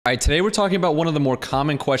All right, today we're talking about one of the more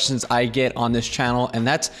common questions I get on this channel, and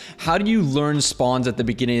that's how do you learn spawns at the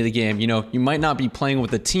beginning of the game? You know, you might not be playing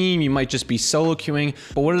with a team, you might just be solo queuing,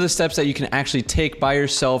 but what are the steps that you can actually take by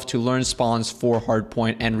yourself to learn spawns for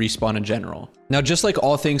Hardpoint and Respawn in general? Now, just like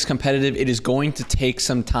all things competitive, it is going to take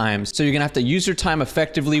some time. So you're gonna have to use your time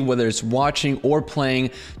effectively, whether it's watching or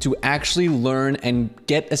playing, to actually learn and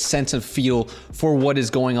get a sense of feel for what is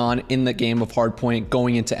going on in the game of Hardpoint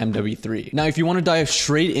going into MW3. Now, if you wanna dive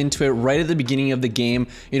straight into it right at the beginning of the game,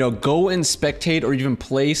 you know, go and spectate or even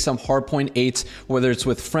play some Hardpoint 8s, whether it's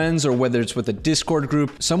with friends or whether it's with a Discord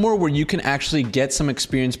group, somewhere where you can actually get some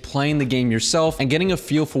experience playing the game yourself and getting a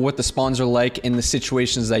feel for what the spawns are like in the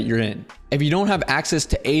situations that you're in. If you don't have access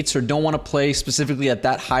to 8s or don't want to play specifically at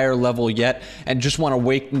that higher level yet and just want to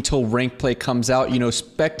wait until ranked play comes out, you know,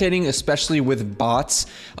 spectating, especially with bots,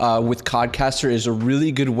 with Codcaster, is a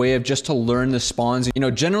really good way of just to learn the spawns. You know,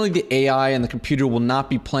 generally the AI and the computer will not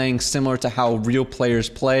be playing similar to how real players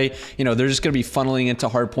play. You know, they're just going to be funneling into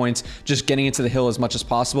hardpoints, just getting into the hill as much as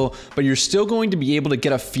possible, but you're still going to be able to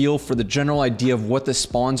get a feel for the general idea of what the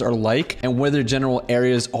spawns are like and where their general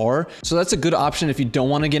areas are. So that's a good option if you don't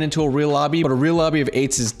want to get into a real lobby, but a real lobby of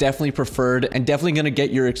 8s is definitely preferred and definitely going to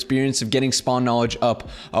get your experience of getting spawn knowledge up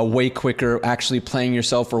way quicker actually playing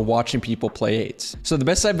yourself or watching people play 8s. So the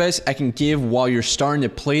best advice I can give while you're starting to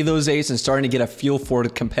play those 8s and starting to get a feel for the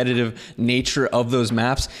competitive nature of those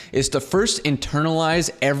maps is to first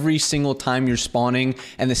internalize every single time you're spawning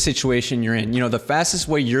and the situation you're in. You know, the fastest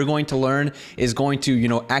way you're going to learn is going to, you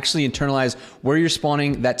know, actually internalize where you're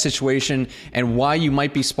spawning, that situation, and why you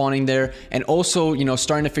might be spawning there, and also, you know,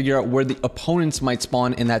 starting to figure out where the opponents might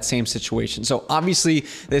spawn in that same situation. So obviously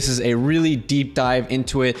this is a really deep dive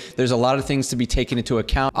into it. There's a lot of things to be taken into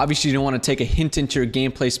account. Obviously you don't want to take a hint into your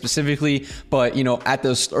gameplay specifically, but you know, at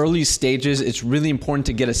those early stages, it's really important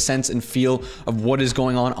to get a sense and feel of what is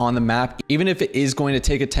going on the map, even if it is going to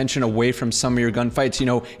take attention away from some of your gunfights. You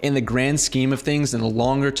know, in the grand scheme of things, in the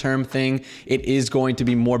longer term thing, it is going to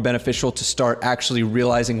be more beneficial to start actually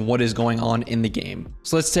realizing what is going on in the game.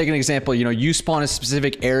 So let's take an example. You know, you spawn a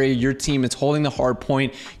specific area, your team is holding the hard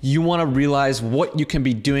point. You want to realize what you can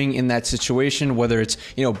be doing in that situation, whether it's,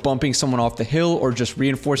 you know, bumping someone off the hill or just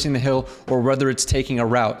reinforcing the hill, or whether it's taking a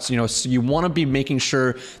route. So, you know, so you want to be making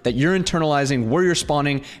sure that you're internalizing where you're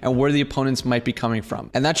spawning and where the opponents might be coming from.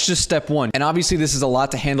 And that's just step one. And obviously this is a lot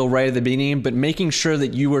to handle right at the beginning, but making sure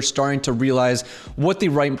that you are starting to realize what the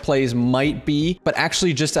right plays might be, but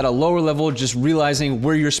actually just at a lower level, just realizing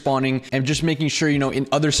where you're spawning and just making sure, you know, in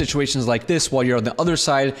other situations like this, while you're on the other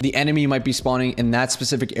side, the enemy might be spawning in that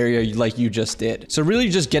specific area like you just did. So really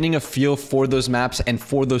just getting a feel for those maps and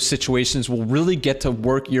for those situations will really get to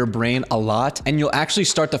work your brain a lot, and you'll actually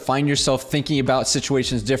start to find yourself thinking about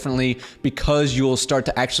situations differently because you'll start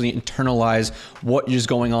to actually internalize what is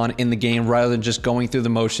going on in the game rather than just going through the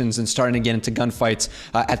motions and starting to get into gunfights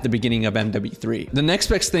at the beginning of MW3. The next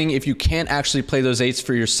best thing, if you can't actually play those 8s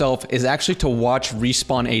for yourself, is actually to watch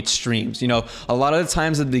Respawn 8 streams. You know, a lot of the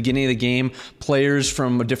times at the beginning of the game, players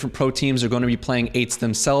from different pro teams are going to be playing 8s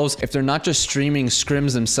themselves. If they're not just streaming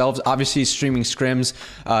scrims themselves, obviously streaming scrims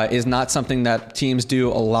is not something that teams do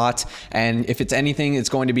a lot, and if it's anything, it's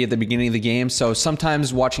going to be at the beginning of the game. So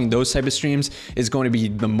sometimes watching those type of streams is going to be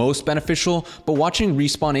the most beneficial, but watching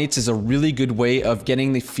Respawn 8s is a really good way of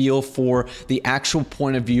getting the feel for the actual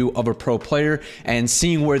point of view of a pro player and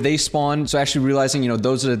seeing where they spawn. So actually realizing, you know,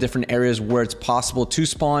 those are the different areas where it's possible to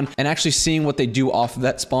spawn, and actually seeing what they do off of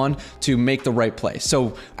that spawn to make the right play.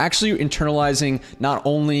 So actually internalizing not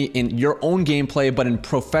only in your own gameplay, but in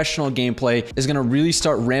professional gameplay is going to really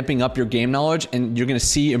start ramping up your game knowledge, and you're going to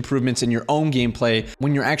see improvements in your own gameplay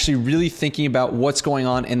when you're actually really thinking about what's going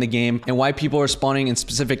on in the game and why people are spawning in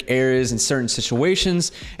specific areas in certain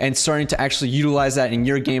situations, and starting to actually utilize that in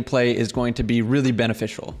your gameplay is going to be really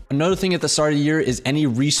beneficial. Another thing at the start of the year is any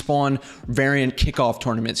Respawn variant kickoff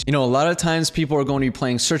tournaments. You know, a lot of times people are going to be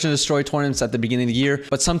playing search and destroy tournaments at the beginning of the year,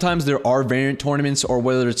 but sometimes there are variant tournaments, or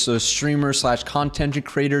whether it's a streamer / content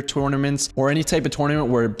creator tournaments, or any type of tournament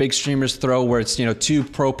where big streamers throw, where it's, you know, 2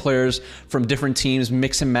 pro players from different teams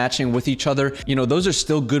mix and matching with each other. You know, those are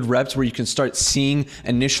still good reps where you can start seeing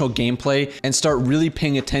initial gameplay and start really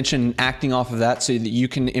paying attention and acting off of that so that you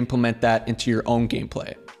can implement that into your own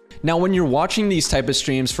gameplay. Now, when you're watching these type of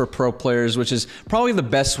streams for pro players, which is probably the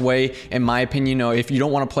best way, in my opinion, you know, if you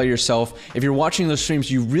don't want to play yourself, if you're watching those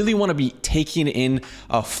streams, you really want to be taking it in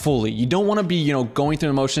fully. You don't want to be, you know, going through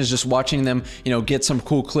the motions, just watching them, you know, get some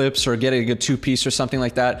cool clips or get a good two-piece or something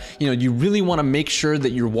like that. You know, you really want to make sure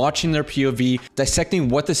that you're watching their POV, dissecting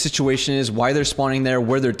what the situation is, why they're spawning there,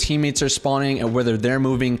 where their teammates are spawning, and whether they're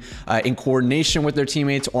moving in coordination with their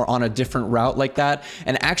teammates or on a different route like that,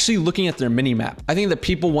 and actually looking at their mini-map. I think that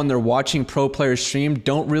people, when they're watching pro players stream,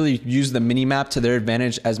 don't really use the mini-map to their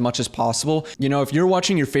advantage as much as possible. You know, if you're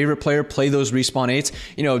watching your favorite player play those respawn 8s,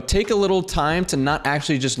 you know, take a little time to not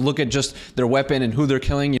actually just look at just their weapon and who they're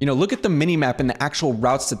killing. You know, look at the mini-map and the actual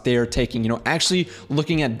routes that they are taking. You know, actually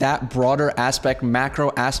looking at that broader aspect,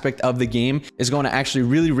 macro aspect of the game is going to actually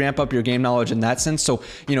really ramp up your game knowledge in that sense. So,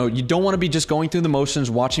 you know, you don't want to be just going through the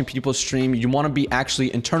motions, watching people stream. You want to be actually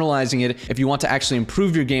internalizing it if you want to actually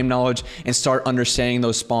improve your game knowledge and start understanding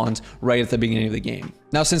those spawns right at the beginning of the game.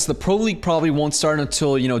 Now, since the Pro League probably won't start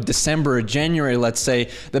until, you know, December or January, let's say,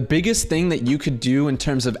 the biggest thing that you could do in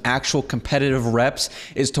terms of actual competitive reps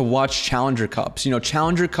is to watch Challenger Cups. You know,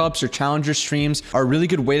 Challenger Cups or Challenger streams are a really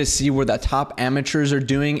good way to see where the top amateurs are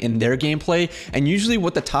doing in their gameplay. And usually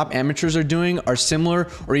what the top amateurs are doing are similar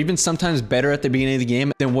or even sometimes better at the beginning of the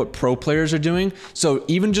game than what pro players are doing. So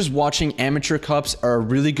even just watching amateur cups are a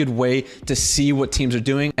really good way to see what teams are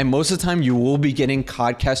doing. And most of the time you will be getting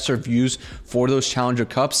CODcaster views for those Challenger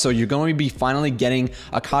Cups. So you're going to be finally getting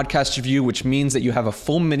a CODcaster view, which means that you have a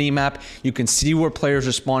full mini map. You can see where players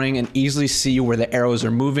are spawning and easily see where the arrows are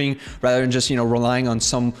moving rather than just, you know, relying on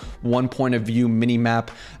some one point of view mini map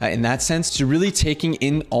in that sense. So really taking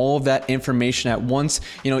in all of that information at once.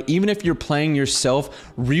 You know, even if you're playing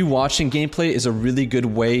yourself, rewatching gameplay is a really good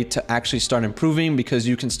way to actually start improving because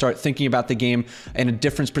you can start thinking about the game in a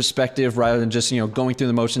different perspective rather than just, you know, going through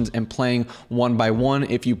the motions and playing one by one.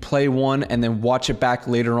 If you play one and then watch it back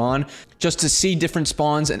later on, just to see different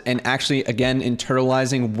spawns and actually, again,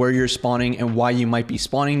 internalizing where you're spawning and why you might be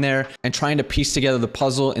spawning there and trying to piece together the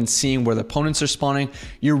puzzle and seeing where the opponents are spawning,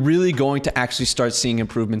 you're really going to actually start seeing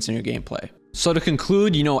improvements in your gameplay. So to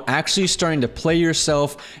conclude, you know, actually starting to play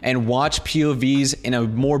yourself and watch POVs in a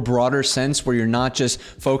more broader sense where you're not just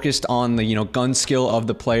focused on the, you know, gun skill of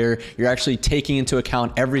the player, you're actually taking into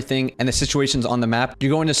account everything and the situations on the map.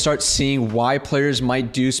 You're going to start seeing why players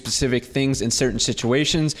might do specific things in certain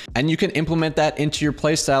situations, and you can implement that into your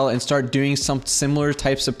playstyle and start doing some similar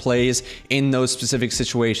types of plays in those specific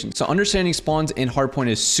situations. So understanding spawns in Hardpoint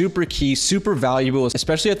is super key, super valuable,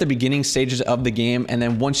 especially at the beginning stages of the game. And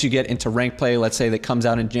then once you get into ranked play, let's say that comes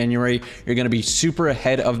out in January, you're going to be super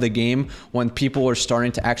ahead of the game when people are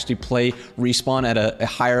starting to actually play respawn at a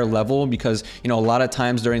higher level, because, you know, a lot of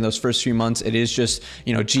times during those first few months it is just,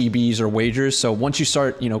 you know, GBs or wagers. So once you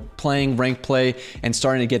start, you know, playing ranked play and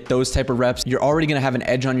starting to get those type of reps, you're already going to have an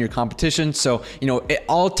edge on your competition. So, you know, it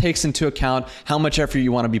all takes into account how much effort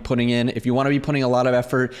you want to be putting in. If you want to be putting a lot of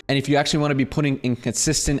effort, and if you actually want to be putting in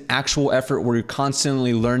consistent actual effort where you're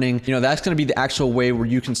constantly learning, you know, that's going to be the actual way where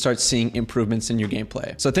you can start seeing improvements in your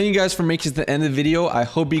gameplay. So thank you guys for making it to the end of the video. I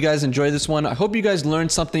hope you guys enjoyed this one. I hope you guys learned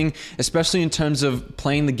something, especially in terms of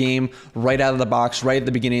playing the game right out of the box, right at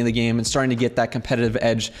the beginning of the game, and starting to get that competitive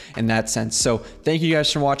edge in that sense. So thank you guys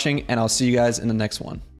for watching, and I'll see you guys in the next one.